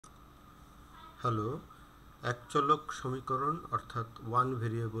Hello, এক চলক সমীকরণ অর্থাৎ ওয়ান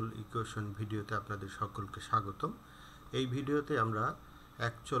ভেরিয়েবল ইকুয়েশন ভিডিওতে আপনাদের সকলকে স্বাগতম। এই ভিডিওতে আমরা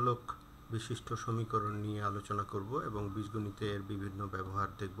এক চলক বিশিষ্ট সমীকরণ নিয়ে আলোচনা করব এবং বীজগণিতে এর বিভিন্ন ব্যবহার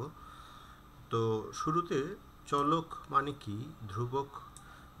দেখব। তো শুরুতে চলক মানে কি, ধ্রুবক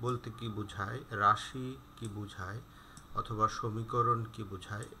বলতে কি বোঝায়, রাশি কি বোঝায় অথবা সমীকরণ কি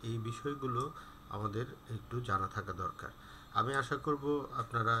বোঝায়, এই বিষয়গুলো আমাদের একটু জানা থাকা দরকার। আমি আশা করব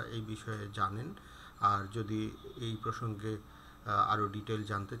আপনারা এই বিষয়ে জানেন। আর যদি এই প্রসঙ্গে আরও ডিটেল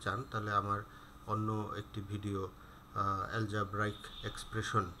জানতে চান তাহলে আমার অন্য একটি ভিডিও অ্যালজাব্রাইক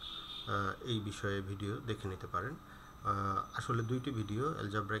এক্সপ্রেশন এই বিষয়ে ভিডিও দেখে নিতে পারেন। আসলে দুইটি ভিডিও,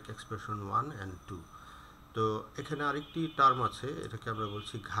 অ্যালজাব্রাইক এক্সপ্রেশন 1 অ্যান্ড 2। তো এখানে আরেকটি টার্ম আছে, এটাকে আমরা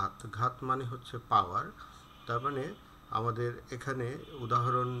বলছি ঘাত। ঘাত মানে হচ্ছে পাওয়ার। তার মানে আমাদের এখানে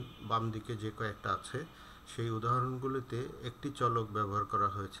উদাহরণ বাম দিকে যে কয়েকটা আছে সেই উদাহরণগুলিতে একটি চলক ব্যবহার করা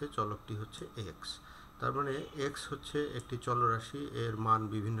হয়েছে, চলকটি হচ্ছে এক্স। তার মানে এক্স হচ্ছে একটি চলরাশি, এর মান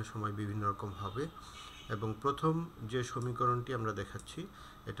বিভিন্ন সময় বিভিন্ন রকম হবে। এবং প্রথম যে সমীকরণটি আমরা দেখাচ্ছি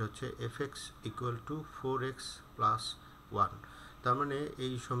এটা হচ্ছে fx equal to 4x plus 1। তার মানে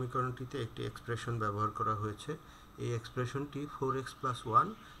এই সমীকরণটিতে একটি এক্সপ্রেশন ব্যবহার করা হয়েছে। এই এক্সপ্রেশনটি 4x প্লাস 1,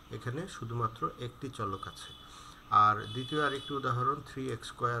 এখানে শুধুমাত্র একটি চলক আছে। আর দ্বিতীয় আরেকটি উদাহরণ 3x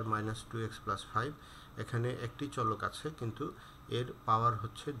square minus 2x plus 5, এখানে একটি চলক আছে কিন্তু এর পাওয়ার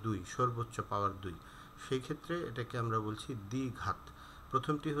হচ্ছে 2, সর্বোচ্চ পাওয়ার 2। সেই ক্ষেত্রে এটাকে আমরা বলছি দ্বিঘাত।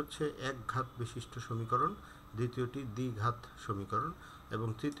 প্রথমটি হচ্ছে এক ঘাত বিশিষ্ট সমীকরণ, দ্বিতীয়টি দ্বিঘাত সমীকরণ এবং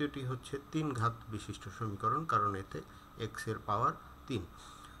তৃতীয়টি হচ্ছে তিন ঘাত বিশিষ্ট সমীকরণ, কারণ এতে এক্স এর পাওয়ার 3,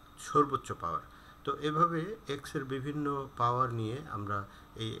 সর্বোচ্চ পাওয়ার। তো এভাবে এক্স এর বিভিন্ন পাওয়ার নিয়ে আমরা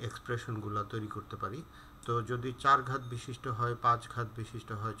এই এক্সপ্রেশনগুলো তৈরি করতে পারি। তো যদি 4 ঘাত বিশিষ্ট হয়, 5 ঘাত বিশিষ্ট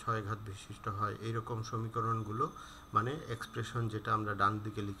হয়, 6 ঘাত বিশিষ্ট হয়, এইরকম সমীকরণগুলো মানে এক্সপ্রেশন যেটা আমরা ডান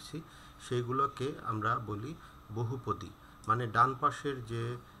দিকে লিখছি সেইগুলোকে আমরা বলি বহুপদী। মানে ডান পাশের যে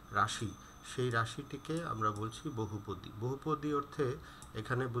রাশি সেই রাশিটিকে আমরা বলছি বহুপদী। বহুপদী অর্থে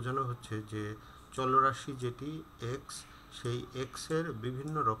এখানে বোঝানো হচ্ছে যে চলরাশি যেটি এক্স, সেই এক্সের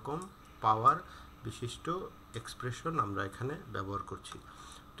বিভিন্ন রকম পাওয়ার বিশিষ্ট এক্সপ্রেশন আমরা এখানে ব্যবহার করছি।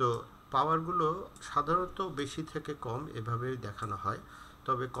 তো পাওয়ারগুলো সাধারণত বেশি থেকে কম এভাবেই দেখানো হয়,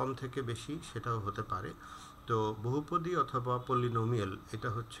 তবে কম থেকে বেশি সেটাও হতে পারে। তো বহুপদী অথবা পলিনোমিয়াল এটা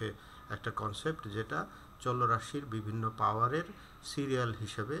হচ্ছে একটা কনসেপ্ট যেটা চলরাশির বিভিন্ন পাওয়ারের সিরিয়াল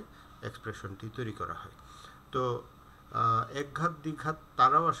হিসেবে এক্সপ্রেশনটি তৈরি করা হয়। তো একঘাত দ্বিঘাত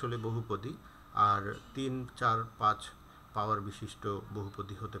তারাও আসলে বহুপদী, আর 3, 4, 5 পাওয়ার বিশিষ্ট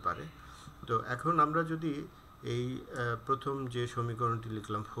বহুপদী হতে পারে। তো এখন আমরা যদি এই প্রথম যে সমীকরণটি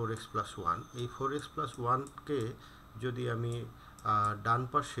লিখলাম 4x প্লাস 1, এই 4x প্লাস 1কে যদি আমি ডান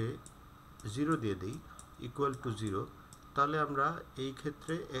পাশে 0 দিয়ে দিই ইকুয়াল টু 0, তাহলে আমরা এই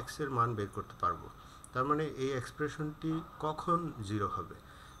ক্ষেত্রে x এর মান বের করতে পারবো। তার মানে এই এক্সপ্রেশনটি কখন 0 হবে,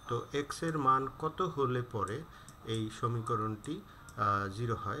 তো x এর মান কত হলে পরে এই সমীকরণটি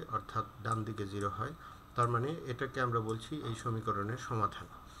 0 হয়, অর্থাৎ ডান দিকে 0 হয়। তার মানে এটাকে আমরা বলছি এই সমীকরণের সমাধান।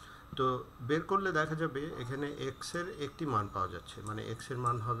 তো বের করলে দেখা যাবে এখানে x এর একটি মান পাওয়া যাচ্ছে, মানে x এর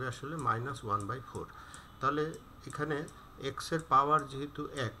মান হবে আসলে -1/4। তাহলে এখানে x এর পাওয়ার যেহেতু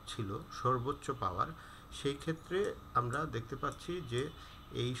 1 ছিল, সর্বোচ্চ পাওয়ার, সেই ক্ষেত্রে আমরা দেখতে পাচ্ছি যে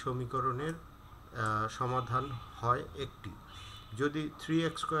এই সমীকরণের সমাধান হয় একটি। যদি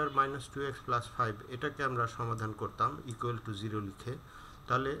 3x square minus 2x plus 5 এটাকে আমরা সমাধান করতাম ইকুয়াল টু 0 লিখে,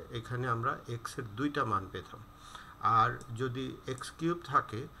 তাহলে এখানে আমরা x এর দুইটা মান পেতাম। আর যদি x কিউব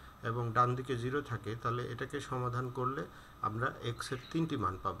থাকে এবং ডান দিকে 0 থাকে তাহলে এটাকে সমাধান করলে আমরা x এর 3টি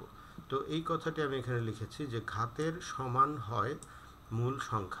মান পাবো। তো এই কথাটি আমি এখানে লিখেছি যে ঘাতের সমান হয় মূল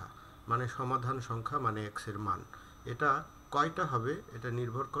সংখ্যা, মানে সমাধান সংখ্যা মানে x এর মান। এটা কয়টা হবে এটা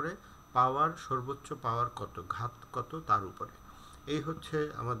নির্ভর করে পাওয়ার, সর্বোচ্চ পাওয়ার কত, ঘাত কত তার উপরে। এই হচ্ছে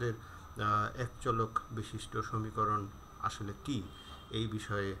আমাদের এক চলক বিশিষ্ট সমীকরণ আসলে কি, এই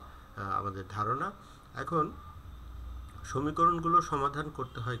বিষয়ে আমাদের ধারণা। এখন সমীকরণগুলো সমাধান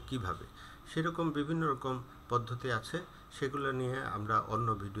করতে হয় কিভাবে, সেরকম বিভিন্ন রকম পদ্ধতি আছে, সেগুলো নিয়ে আমরা অন্য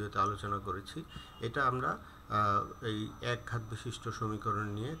ভিডিওতে আলোচনা করেছি। এটা আমরা এই এক ঘাত বিশিষ্ট সমীকরণ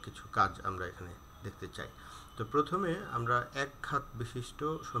নিয়ে কিছু কাজ আমরা এখানে দেখতে চাই। তো প্রথমে আমরা এক ঘাত বিশিষ্ট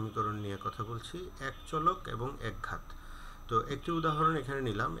সমীকরণ নিয়ে কথা বলছি, এক চলক এবং এক ঘাত। তো একটি উদাহরণ এখানে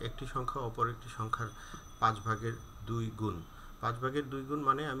নিলাম, একটি সংখ্যা অপর একটি সংখ্যার 5/2 গুণ। 5/2 গুণ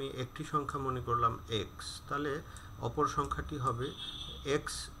মানে আমি একটি সংখ্যা মনে করলাম x, তাহলে অপর সংখ্যাটি হবে x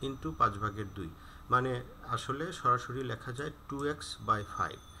ইন্টু 5/2, মানে আসলে সরাসরি লেখা যায়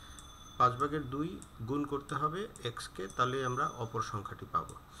 2x/5। 5/2 গুণ করতে হবে xকে, তাহলে আমরা অপর সংখ্যাটি পাব।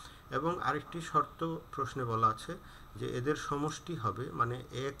 এবং আরেকটি শর্ত প্রশ্নে বলা আছে যে এদের সমষ্টি হবে, মানে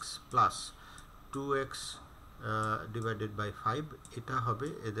x plus 2x divided by 5 এটা হবে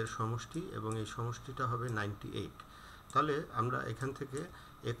এদের সমষ্টি এবং এই সমষ্টিটা হবে 98। তাহলে আমরা এখান থেকে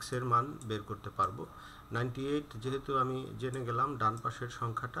x এর মান বের করতে পারবো। 98 যেহেতু আমি জেনে গেলাম ডান পাশের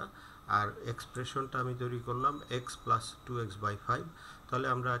সংখ্যাটা, আর এক্সপ্রেশনটা আমি তৈরি করলাম x প্লাস 2x বাই 5, তাহলে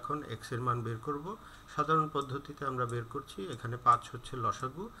আমরা এখন x এর মান বের করব। সাধারণ পদ্ধতিতে আমরা বের করছি, এখানে 5 হচ্ছে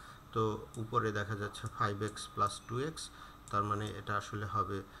লসাগু, তো উপরে দেখা যাচ্ছে 5x প্লাস 2x, তার মানে এটা আসলে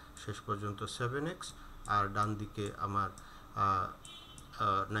হবে শেষ পর্যন্ত 7x, আর ডান দিকে আমার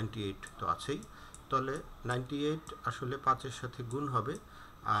 98 তো আছেই। তাহলে 98 আসলে 5-এর সাথে গুণ হবে,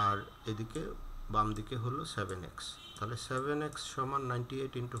 আর এদিকে বাম দিকে হলো 7x। তাহলে 7x সমান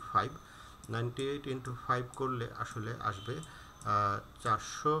 98 ইন্টু 5, 98 ইন্টু 5 করলে আসলে আসবে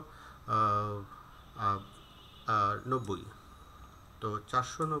 490। তো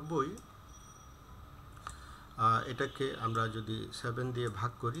 490 এটাকে আমরা যদি 7 দিয়ে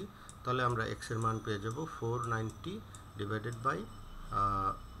ভাগ করি তাহলে আমরা x এর মান পেয়ে যাব 490 ডিভাইডেড বাই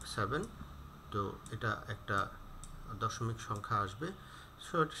 7। তো এটা একটা দশমিক সংখ্যা আসবে।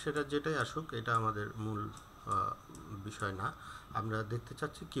 সেটা যেটাই আসুক, এটা আমাদের মূল বিষয় না, আমরা দেখতে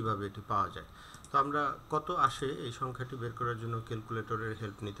চাচ্ছি কিভাবে এটি পাওয়া যায়। তো আমরা কত আসে এই সংখ্যাটি বের করার জন্য ক্যালকুলেটরের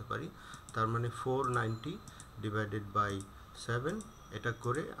হেল্প নিতে পারি। তার মানে 490 ডিভাইডেড বাই 7, এটা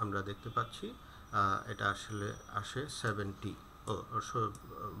করে আমরা দেখতে পাচ্ছি এটা আসলে আসে 70।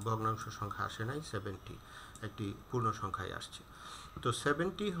 ভগ্নাংশ সংখ্যা আসে নাই, 70 একটি পূর্ণ সংখ্যায় আসছে। তো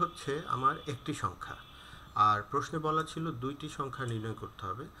 70 হচ্ছে আমার একটি সংখ্যা, আর প্রশ্নে বলা ছিল দুইটি সংখ্যা নির্ণয় করতে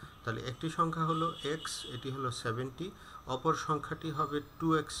হবে। তাহলে একটি সংখ্যা হলো x, এটি হলো 70, অপর সংখ্যাটি হবে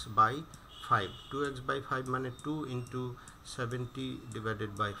 2x বাই 5। 2x বাই 5 মানে 2 ইন্টু 70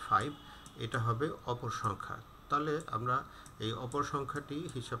 ডিভাইডেড বাই 5, এটা হবে অপর সংখ্যা। তাহলে আমরা এই অপর সংখ্যাটি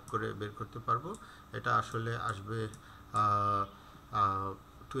হিসাব করে বের করতে পারবো। এটা আসলে আসবে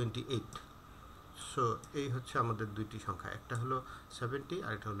 28। সো এই হচ্ছে আমাদের দুইটি সংখ্যা, একটা হলো 70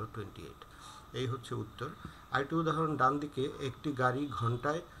 আর একটা হলো 28। এই হচ্ছে উত্তর। আরেকটি উদাহরণ, ডান দিকে একটি গাড়ি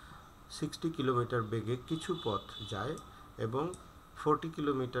ঘন্টায় 60 কিলোমিটার বেগে কিছু পথ যায় এবং 40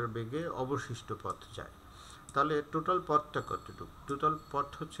 কিলোমিটার বেগে অবশিষ্ট পথ যায়। তাহলে টোটাল পথটা কতটুকু? টোটাল পথ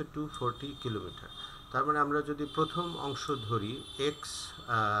হচ্ছে 240 কিলোমিটার। তার মানে আমরা যদি প্রথম অংশ ধরি x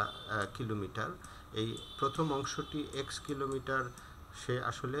কিলোমিটার, এই প্রথম অংশটি x কিলোমিটার, সে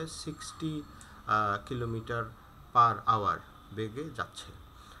আসলে 60 কিলোমিটার পার আওয়ার বেগে যাচ্ছে।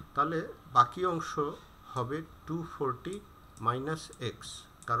 তাহলে বাকি অংশ হবে 240 মাইনাস x,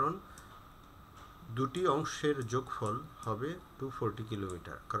 কারণ দুটি অংশের যোগফল হবে 240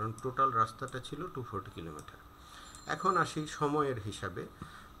 কিলোমিটার, কারণ টোটাল রাস্তাটা ছিল 240 কিলোমিটার। এখন আসি সময়ের হিসাবে।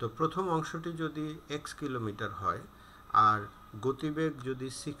 তো প্রথম অংশটি যদি x কিলোমিটার হয় আর গতিবেগ যদি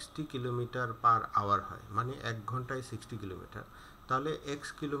 60 কিলোমিটার পার আওয়ার হয়, মানে 1 ঘন্টায় 60 কিলোমিটার, তাহলে x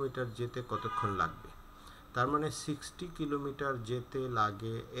কিলোমিটার যেতে কতক্ষণ লাগবে? তার মানে 60 কিলোমিটার যেতে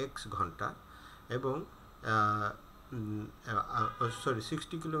লাগে x ঘন্টা, এবং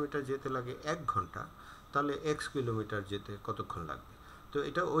 60 কিলোমিটার যেতে লাগে 1 ঘন্টা, তাহলে x কিলোমিটার যেতে কতক্ষণ লাগবে? তো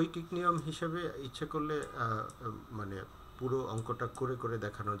এটা ঐকিক নিয়ম হিসেবে ইচ্ছে করলে মানে পুরো অঙ্কটা করে করে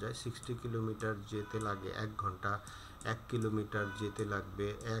দেখানো যায়। 60 কিলোমিটার যেতে লাগে 1 ঘন্টা, 1 কিলোমিটার যেতে লাগবে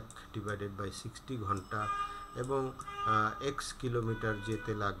 1 ডিভাইডেড বাই 60 ঘন্টা, এবং x কিলোমিটার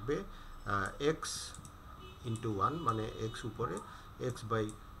যেতে লাগবে x ইন্টু 1, মানে x উপরে x বাই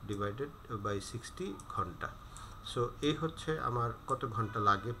ডিভাইডেড বাই 60 ঘন্টা। সো এই হচ্ছে আমার কত ঘন্টা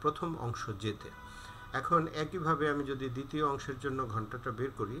লাগে প্রথম অংশ যেতে। এখন একইভাবে আমি যদি দ্বিতীয় অংশের জন্য ঘন্টাটা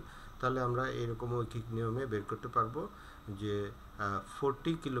বের করি, তাহলে আমরা এরকম ঐকিক নিয়মে বের করতে পারবো যে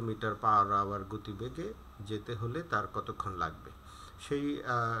 40 কিলোমিটার পার আওয়ার গতিবেগে যেতে হলে তার কতক্ষণ লাগবে। সেই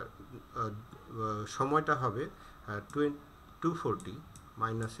সময়টা হবে 240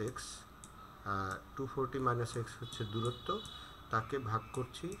 মাইনাস এক্স। 240 মাইনাস এক্স হচ্ছে দূরত্ব, তাকে ভাগ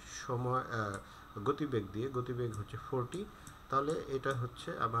করছি সময় গতিবেগ দিয়ে, গতিবেগ হচ্ছে 40, তাহলে এটা হচ্ছে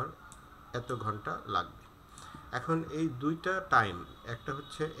আমার এত ঘন্টা লাগবে। এখন এই দুইটা টাইম, একটা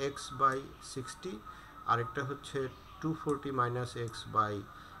হচ্ছে এক্স বাই 60, আরেকটা হচ্ছে 240 মাইনাস এক্স বাই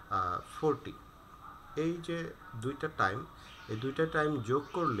 40। এই যে দুইটা টাইম, এই দুইটা টাইম যোগ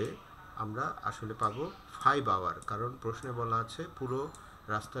করলে আমরা আসলে পাবো 5 আওয়ার, কারণ প্রশ্নে বলা আছে পুরো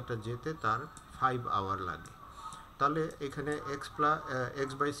রাস্তাটা যেতে তার 5 আওয়ার লাগে। তাহলে এখানে x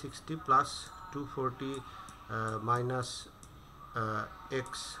by 60 plus 240 minus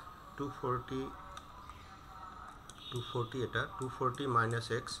x 240, এটা 240 মাইনাস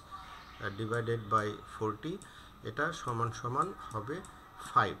এক্স ডিভাইডেড বাই 40, এটা সমান সমান হবে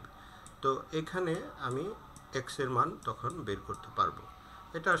 5। তো এখানে আমি এক্স এর মান তখন বের করতে পারবো।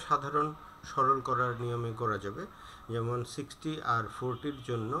 এটা সাধারণ সরল করার নিয়মে করা যাবে। যেমন 60 আর 40-র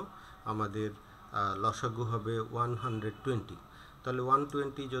জন্য আমাদের লসাগু হবে 120। তাহলে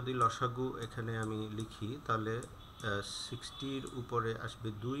 120 যদি লসাগু এখানে আমি লিখি তাহলে 60-র উপরে আসবে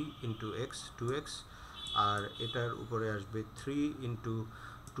 2 ইন্টু এক্স 2x, আর এটার উপরে আসবে 3 ইন্টু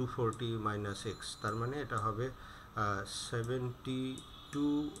 240 মাইনাস এক্স, তার মানে এটা হবে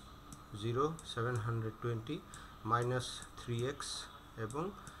 720 মাইনাস 3x, এবং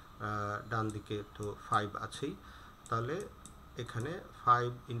ডান দিকে তো 5 আছেই, তাহলে এখানে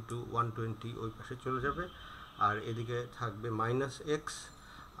 5 ইন্টু 120 ওই পাশে চলে যাবে, আর এদিকে থাকবে মাইনাস এক্স,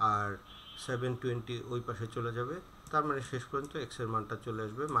 আর 720 ওই পাশে চলে যাবে, তার মানে শেষ পর্যন্ত x এর মানটা চলে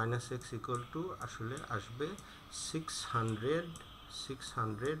আসবে মাইনাস এক্স ইকুয়াল টু আসলে আসবে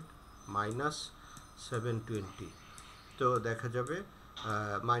 600 মাইনাস 720। তো দেখা যাবে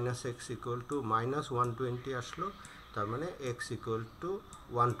minus x equal to minus 120 আসলো, তার মানে এক্স ইকুয়াল টু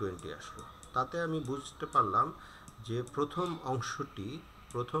 120 আসলো। তাতে আমি বুঝতে পারলাম যে প্রথম অংশটি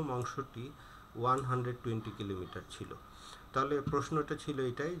 120 কিলোমিটার ছিল। তাহলে প্রশ্নটা ছিল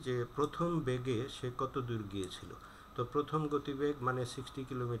এটাই যে প্রথম বেগে সে কত দূর গিয়েছিল। তো প্রথম গতিবেগ মানে 60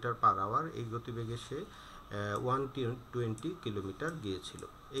 কিলোমিটার পার আওয়ার, এই গতিবেগে সে 120 কিলোমিটার গিয়েছিল।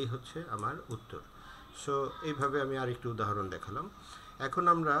 এই হচ্ছে আমার উত্তর। সো এইভাবে আমি আরেকটি উদাহরণ দেখালাম। এখন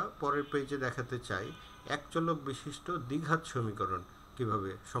আমরা পরের পেজে দেখাতে চাই একচলক বিশিষ্ট দ্বিঘাত সমীকরণ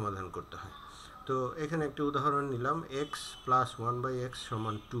কিভাবে সমাধান করতে হয়। তো এখানে একটি উদাহরণ নিলাম, x প্লাস 1/x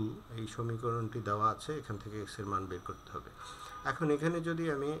সমান 2, এই সমীকরণটি দেওয়া আছে, এখান থেকে x এর মান বের করতে হবে। এখন এখানে যদি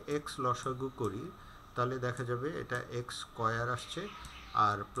আমি x লসাগু করি তাহলে দেখা যাবে এটা x স্কয়ার আসছে,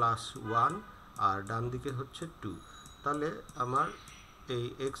 আর প্লাস 1, আর ডান দিকে হচ্ছে 2, তাহলে আমার এই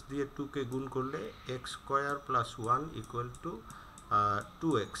x দিয়ে 2কে গুণ করলে x square plus 1 equal to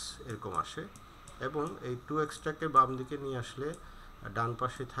 2x এরকম আসে, এবং এই 2xটাকে বাম দিকে নিয়ে আসলে ডান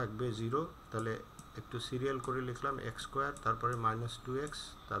পাশে থাকবে 0, তাহলে একটু সিরিয়াল করে লিখলাম x স্কয়ার, তারপরে মাইনাস 2x,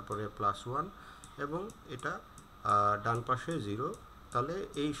 তারপরে প্লাস 1, এবং এটা ডান পাশে 0, তাহলে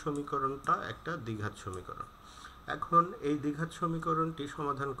এই সমীকরণটা একটা দ্বিঘাত সমীকরণ। এখন এই দ্বিঘাত সমীকরণটি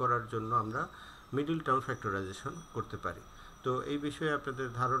সমাধান করার জন্য আমরা মিডল টার্ম ফ্যাক্টরাইজেশন করতে পারি। তো এই বিষয়ে আপনাদের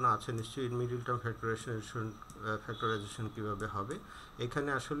ধারণা আছে নিশ্চয়ই, মিডল টার্ম ফ্যাক্টরাইজেশন কীভাবে হবে। এখানে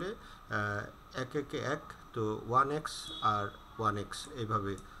আসলে 1 একে 1, তো 1x আর 1x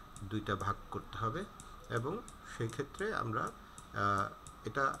এইভাবে দুইটা ভাগ করতে হবে, এবং সেই ক্ষেত্রে আমরা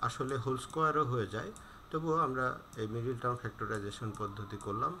এটা আসলে হোল স্কোয়ারও হয়ে যায়, তবুও আমরা এই মিডল টার্ম ফ্যাক্টরাইজেশন পদ্ধতি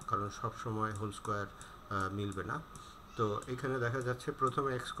করলাম, কারণ সব সময় হোল স্কোয়ার মিলবে না। তো এখানে দেখা যাচ্ছে প্রথমে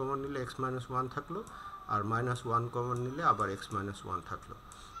x কমন নিলে x মাইনাস 1 থাকলো, আর মাইনাস 1 কমন নিলে আবার x মাইনাস 1 থাকলো।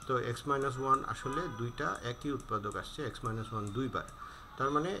 তো x মাইনাস 1 আসলে দুইটা একই উৎপাদক আসছে, x মাইনাস 1 দুইবার, তার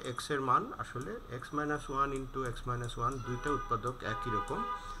মানে x এর মান আসলে x minus 1 into x minus 1 দুইটা উৎপাদক একই রকম,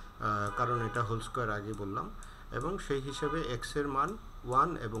 কারণ এটা হোল স্কোয়ার আগে বললাম, এবং সেই হিসাবে x এর মান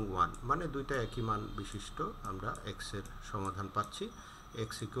 1 এবং 1 মানে দুইটা একই মান বিশিষ্ট আমরা x এর সমাধান পাচ্ছি, x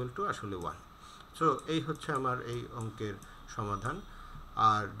ইকুয়াল টু আসলে 1। সো এই হচ্ছে আমার এই অঙ্কের সমাধান।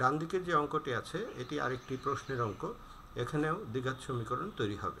 আর ডান দিকের যে অঙ্কটি আছে এটি আরেকটি প্রশ্নের অঙ্ক, এখানেও দ্বিঘাত সমীকরণ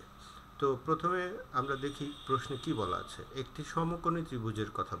তৈরি হবে। তো প্রথমে আমরা দেখি প্রশ্নে কি বলা আছে। একটি সমকোণী ত্রিভুজের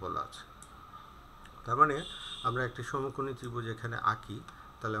কথা বলা আছে, তার মানে আমরা একটি সমকোণী ত্রিভুজ এখানে আঁকি,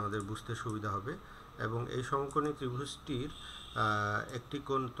 তাহলে আমাদের বুঝতে সুবিধা হবে। এবং এই সমকোণী ত্রিভুজটির একটি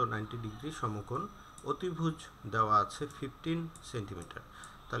কোণ তো 90 ডিগ্রি সমকোণ, অতিভুজ দেওয়া আছে 15 সেন্টিমিটার।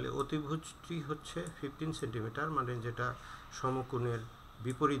 তাহলে অতিভুজটি হচ্ছে 15 সেন্টিমিটার, মানে যেটা সমকোণের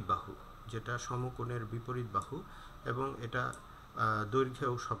বিপরীত বাহু, এবং এটা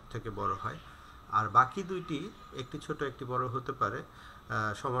দৈর্ঘ্যেও সব থেকে বড় হয়। আর বাকি দুইটি একটি ছোট একটি বড় হতে পারে,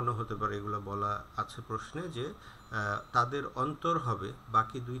 সমান্য হতে পারে, এগুলো বলা আছে প্রশ্নে যে তাদের অন্তর হবে,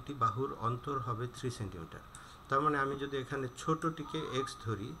 বাকি দুইটি বাহুর অন্তর হবে 3 সেন্টিমিটার। তার মানে আমি যদি এখানে ছোটটিকে x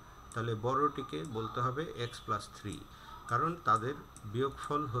ধরি তাহলে বড়টিকে বলতে হবে x প্লাস 3, কারণ তাদের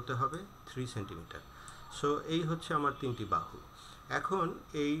বিয়োগফল হতে হবে 3 সেন্টিমিটার। সো এই হচ্ছে আমার তিনটি বাহু। এখন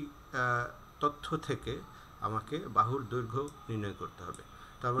এই তথ্য থেকে আমাকে বাহুর দৈর্ঘ্য নির্ণয় করতে হবে।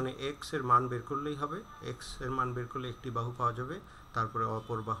 তার মানে x এর মান বের করলেই হবে, x এর মান বের করলে একটি বাহু পাওয়া যাবে, তারপরে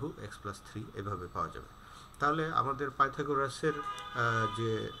অপর বাহু x প্লাস 3 এভাবে পাওয়া যাবে। তাহলে আমাদের পাইথাগোরাসের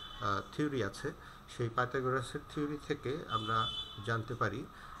যে থিওরি আছে, সেই পাইথাগোরাসের থিওরি থেকে আমরা জানতে পারি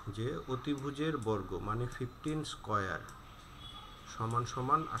যে অতিভুজের বর্গ মানে 15 স্কয়ার সমান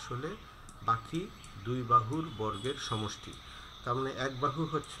সমান আসলে বাকি দুই বাহুর বর্গের সমষ্টি। তার মানে এক বাহু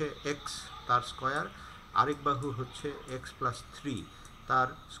হচ্ছে x তার স্কয়ার, আরেক বাহু হচ্ছে x প্লাস 3 তার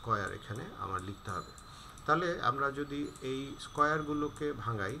স্কয়ার এখানে আমার লিখতে হবে। তাহলে আমরা যদি এই স্কয়ারগুলোকে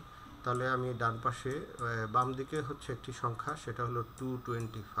ভাঙাই, তাহলে আমি ডান পাশে বাম দিকে হচ্ছে একটি সংখ্যা, সেটা হলো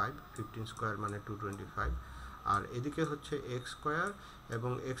 225, 15 স্কয়ার মানে 225, আর এদিকে হচ্ছে এক্স স্কোয়ার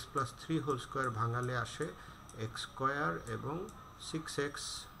এবং এক্স প্লাস 3 হোল স্কোয়ার ভাঙালে আসে এক্স স্কোয়ার এবং 6x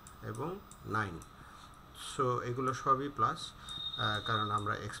এবং 9। সো এগুলো সবই প্লাস, কারণ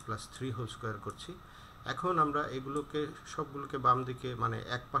আমরা এক্স প্লাস 3 হোল স্কোয়ার করছি। এখন আমরা এগুলোকে সবগুলোকে বাম দিকে মানে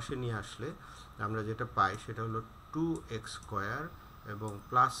এক পাশে নিয়ে আসলে আমরা যেটা পাই সেটা হলো 2x স্কোয়ার এবং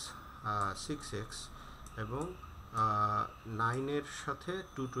প্লাস 6x এবং 9-এর সাথে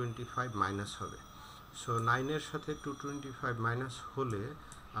 225 মাইনাস হবে। সো 9-এর সাথে 225 মাইনাস হলে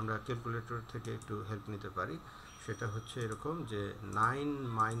আমরা ক্যালকুলেটর থেকে একটু হেল্প নিতে পারি। সেটা হচ্ছে এরকম যে 9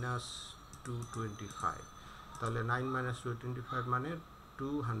 মাইনাস 225, তাহলে 9 মাইনাস 225 মানে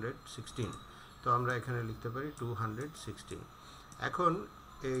 216। তো আমরা এখানে লিখতে পারি 216। এখন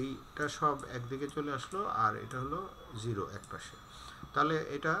এইটা সব একদিকে চলে আসলো আর এটা হলো 0 এক পাশে। তাহলে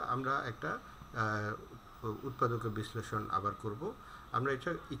এটা আমরা একটা উৎপাদকের বিশ্লেষণ আবার করব। আমরা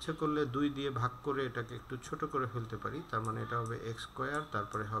এটা ইচ্ছা করলে 2 দিয়ে ভাগ করে এটাকে একটু ছোট করে ফেলতে পারি। তার মানে এটা হবে এক্স স্কোয়ার,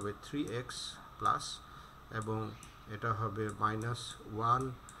 তারপরে হবে 3x প্লাস এবং এটা হবে মাইনাস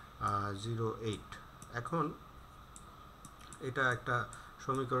 108। এখন এটা একটা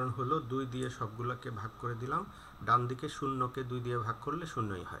সমীকরণ হলো, 2 দিয়ে সবগুলোকে ভাগ করে দিলাম, ডান দিকে শূন্যকে 2 দিয়ে ভাগ করলে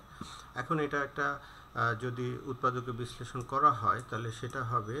শূন্যই হয়। এখন এটা একটা যদি উৎপাদকে বিশ্লেষণ করা হয় তাহলে সেটা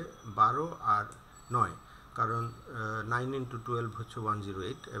হবে 12 আর 9, কারণ 9 ইন্টু 12 হচ্ছে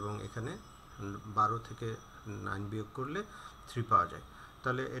 108 এবং এখানে 12 থেকে 9 বিয়োগ করলে 3 পাওয়া যায়।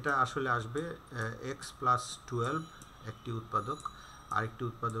 তাহলে এটা আসলে আসবে x প্লাস 12 একটি উৎপাদক, আরেকটি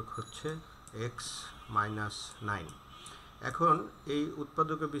উৎপাদক হচ্ছে x মাইনাস 9। এখন এই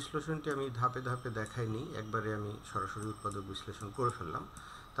উৎপাদকের বিশ্লেষণটি আমি ধাপে ধাপে দেখাইনি, একবারে আমি সরাসরি উৎপাদক বিশ্লেষণ করে ফেললাম।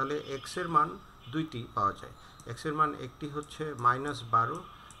 তাহলে x এর মান দুইটি পাওয়া যায়। x এর মান একটি হচ্ছে -12,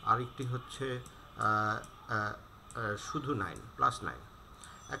 আরেকটি হচ্ছে শুধু 9 প্লাস 9।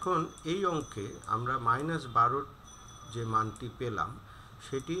 এখন এই অঙ্কে আমরা -12 যে মানটি পেলাম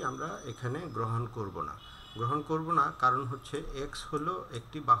সেটি আমরা এখানে গ্রহণ করব না, কারণ হচ্ছে x হলো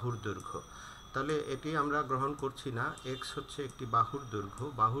একটি বাহুর দৈর্ঘ্য। তাহলে এটি আমরা গ্রহণ করছি না। x হচ্ছে একটি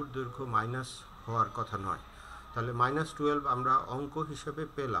বাহুর দৈর্ঘ্য মাইনাস হওয়ার কথা নয়। তাহলে -12 আমরা অঙ্ক হিসেবে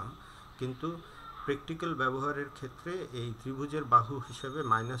পেলাম, কিন্তু প্র্যাকটিক্যাল ব্যবহারের ক্ষেত্রে এই ত্রিভুজের বাহু হিসেবে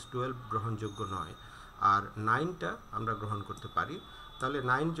 -12 গ্রহণযোগ্য নয়, আর 9টা আমরা গ্রহণ করতে পারি। তাহলে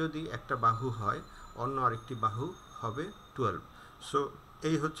 9 যদি একটা বাহু হয়, অন্য আরেকটি বাহু হবে 12। সো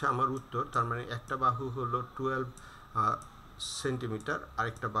এই হচ্ছে আমার উত্তর। তার মানে একটা বাহু হলো 12 সেন্টিমিটার,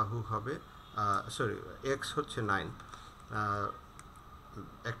 আরেকটা বাহু হবে x হচ্ছে 9,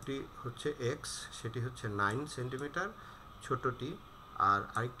 একটি হচ্ছে x সেটি হচ্ছে 9 সেন্টিমিটার ছোটটি, আর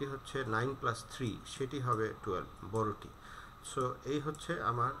আরেকটি হচ্ছে 9 প্লাস 3 সেটি হবে 12 বড়টি। সো এই হচ্ছে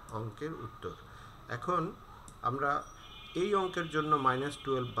আমার অঙ্কের উত্তর। এখন আমরা এই অঙ্কের জন্য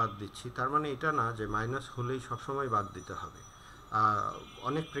 -12 বাদ দিচ্ছি, তার মানে এটা না যে মাইনাস হলেই সবসময় বাদ দিতে হবে।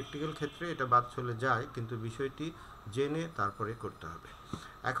 অনেক প্র্যাকটিক্যাল ক্ষেত্রে এটা বাদ চলে যায়, কিন্তু বিষয়টি জেনে তারপরে করতে হবে।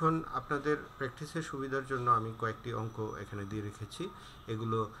 এখন আপনাদের প্র্যাকটিসের সুবিধার জন্য আমি কয়েকটি অঙ্ক এখানে দিয়ে রেখেছি।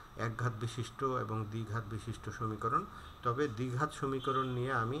 এগুলো একঘাত বিশিষ্ট এবং দ্বিঘাত বিশিষ্ট সমীকরণ। তবে দ্বিঘাত সমীকরণ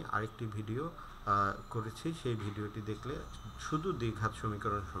নিয়ে আমি আরেকটি ভিডিও করেছি, সেই ভিডিওটি দেখলে শুধু দ্বিঘাত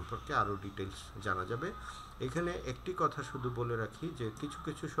সমীকরণ সম্পর্কে আরও ডিটেলস জানা যাবে। এখানে একটি কথা শুধু বলে রাখি যে কিছু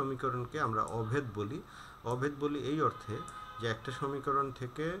কিছু সমীকরণকে আমরা অভেদ বলি এই অর্থে যে একটা সমীকরণ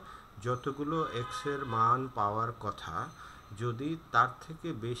থেকে যতগুলো x এর মান পাওয়ার কথা, যদি তার থেকে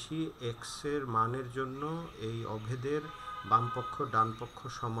বেশি x এর মানের জন্য এই অভেদের বামপক্ষ ডানপক্ষ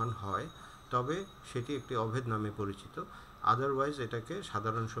সমান হয়, তবে সেটি একটি অভেদ নামে পরিচিত। আদারওয়াইজ এটাকে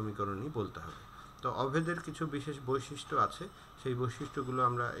সাধারণ সমীকরণই বলতে হবে। তো অভেদের কিছু বিশেষ বৈশিষ্ট্য আছে, সেই বৈশিষ্ট্যগুলো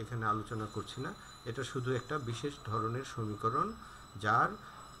আমরা এখানে আলোচনা করছি না। এটা শুধু একটা বিশেষ ধরনের সমীকরণ যার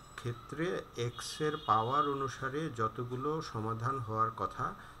ক্ষেত্রে x এর পাওয়ার অনুসারে যতগুলো সমাধান হওয়ার কথা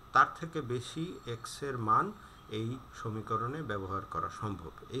তার থেকে বেশি x এর মান এই সমীকরণে ব্যবহার করা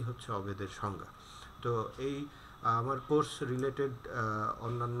সম্ভব। এই হচ্ছে অভেদের সংজ্ঞা। তো এই আমার কোর্স রিলেটেড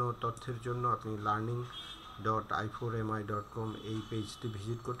অন্যান্য তথ্যের জন্য আপনি learning.i4mi.com এই পেজটি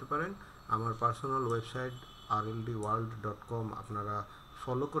ভিজিট করতে পারেন। আমার পার্সোনাল ওয়েবসাইট rldworld.com আপনারা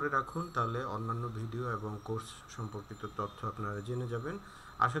ফলো করে রাখুন, তাহলে অন্যান্য ভিডিও এবং কোর্স সম্পর্কিত তথ্য আপনারা জেনে যাবেন।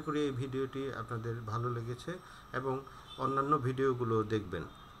 আশা করি এই ভিডিওটি আপনাদের ভালো লেগেছে এবং অন্যান্য ভিডিওগুলো দেখবেন।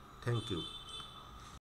 Thank you.